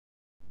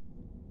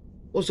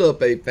What's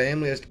up, A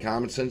family? It's the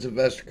Common Sense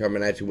Investor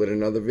coming at you with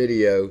another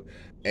video,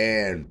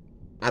 and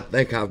I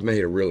think I've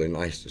made a really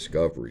nice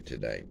discovery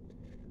today.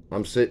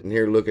 I'm sitting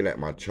here looking at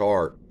my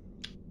chart,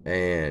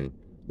 and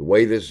the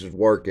way this is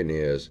working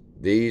is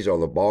these are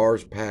the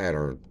bars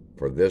pattern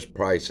for this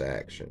price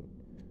action.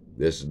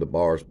 This is the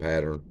bars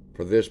pattern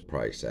for this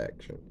price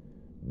action.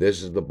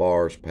 This is the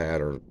bars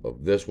pattern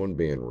of this one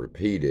being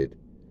repeated.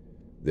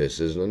 This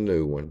is a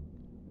new one,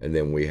 and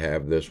then we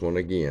have this one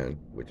again,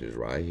 which is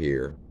right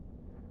here.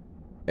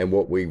 And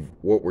what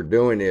we're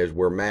doing is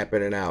we're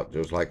mapping it out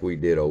just like we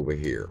did over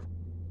here.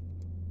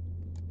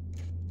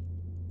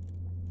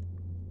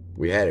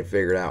 We had it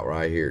figured out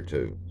right here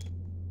too.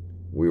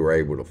 We were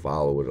able to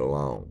follow it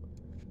along.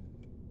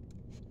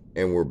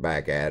 And we're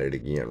back at it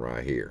again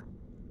right here.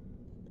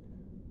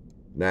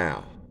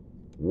 Now,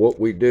 what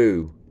we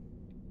do,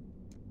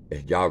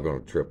 y'all gonna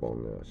trip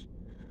on this.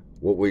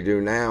 What we do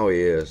now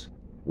is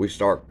we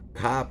start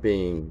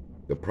copying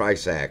the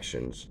price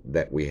actions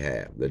that we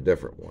have, the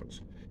different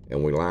ones.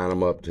 And we line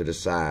them up to the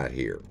side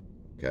here,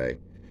 okay?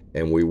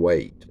 And we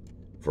wait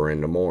for in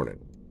the morning.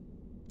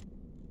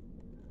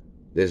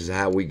 This is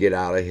how we get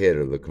out ahead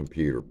of the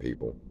computer,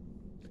 people.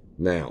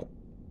 Now,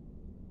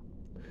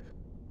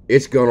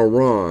 it's gonna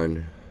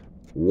run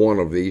one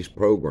of these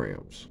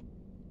programs.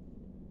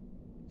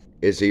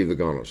 It's either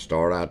gonna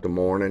start out the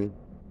morning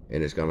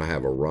and it's gonna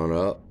have a run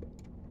up,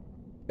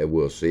 and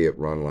we'll see it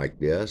run like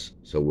this.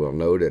 So we'll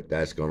know that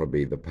that's gonna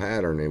be the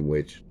pattern in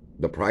which,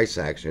 the price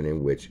action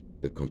in which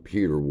the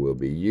computer will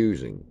be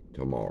using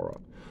tomorrow.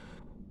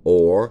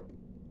 Or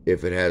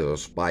if it has a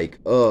spike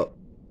up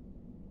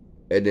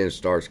and then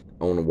starts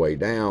on the way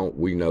down,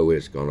 we know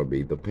it's going to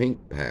be the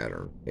pink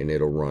pattern, and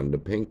it'll run the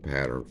pink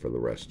pattern for the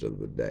rest of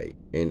the day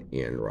and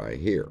end right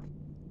here.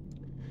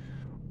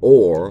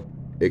 Or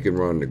it can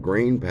run the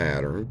green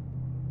pattern,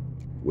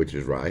 which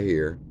is right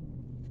here,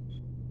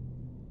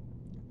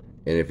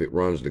 and if it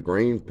runs the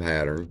green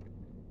pattern,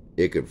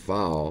 it could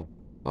fall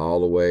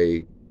all the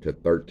way to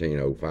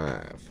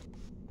 1305.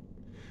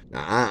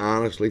 Now, I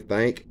honestly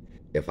think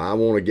if I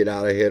want to get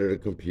out ahead of the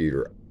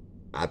computer,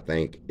 I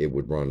think it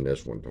would run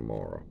this one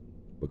tomorrow,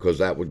 because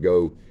that would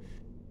go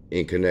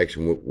in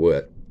connection with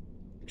what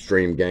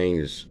Extreme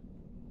Gains,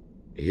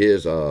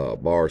 his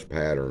bars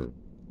pattern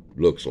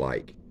looks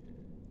like.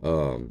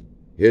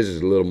 His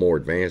is a little more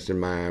advanced than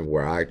mine,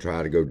 where I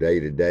try to go day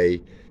to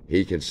day.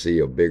 He can see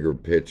a bigger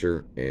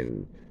picture,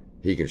 and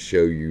he can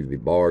show you the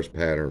bars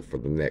pattern for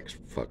the next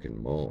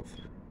fucking month.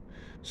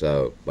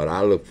 So, but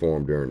I look for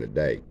him during the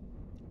day.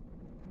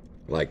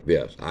 Like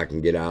this, I can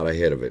get out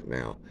ahead of it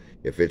now.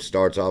 If it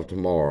starts off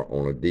tomorrow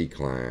on a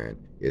decline,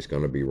 it's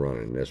going to be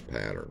running this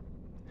pattern.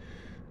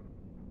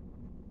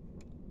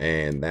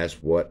 And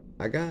that's what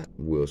I got.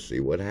 We'll see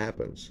what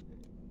happens.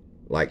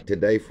 Like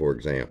today, for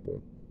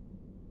example,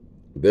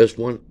 this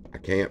one I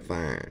can't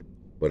find.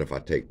 But if I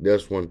take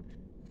this one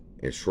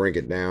and shrink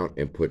it down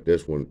and put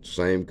this one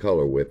same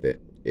color with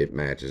it, it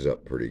matches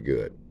up pretty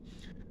good.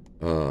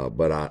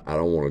 But I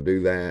don't want to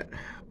do that.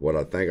 What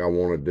I think I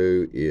want to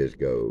do is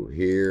go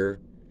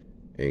here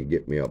and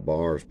get me a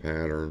bars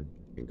pattern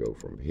and go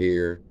from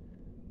here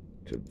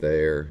to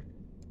there.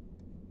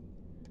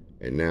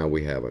 And now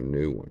we have a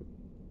new one.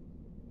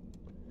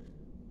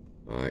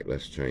 All right,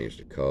 let's change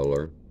the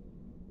color.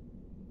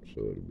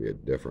 So it'll be a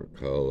different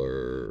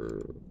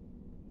color.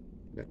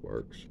 That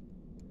works.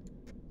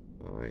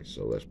 All right,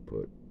 so let's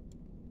put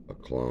a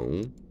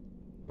clone.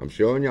 I'm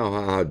showing y'all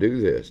how I do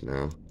this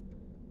now.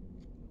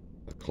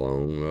 A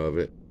clone of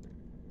it.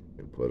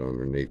 And put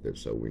underneath it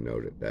so we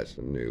know that that's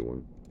a new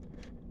one.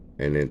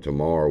 And then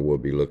tomorrow we'll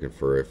be looking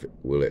for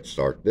will it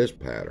start this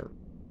pattern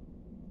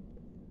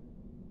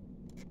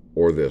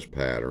or this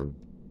pattern.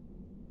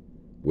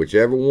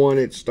 Whichever one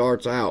it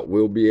starts out,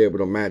 we'll be able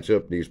to match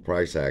up these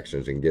price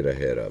actions and get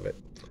ahead of it.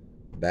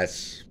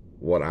 That's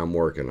what I'm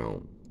working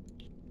on.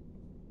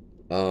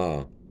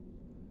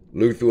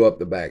 Lou threw up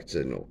the bat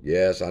signal.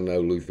 Yes, I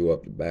know Lou threw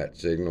up the bat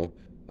signal.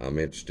 I'm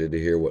interested to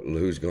hear what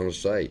Lou's going to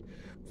say.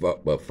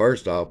 But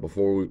first off,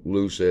 before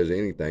Lou says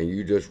anything,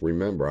 you just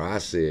remember I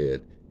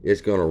said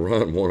it's going to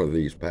run one of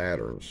these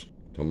patterns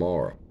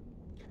tomorrow.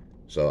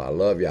 So I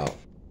love y'all.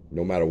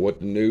 No matter what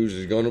the news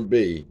is going to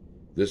be,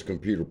 this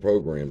computer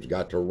program's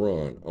got to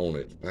run on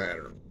its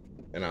pattern.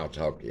 And I'll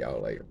talk to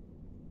y'all later.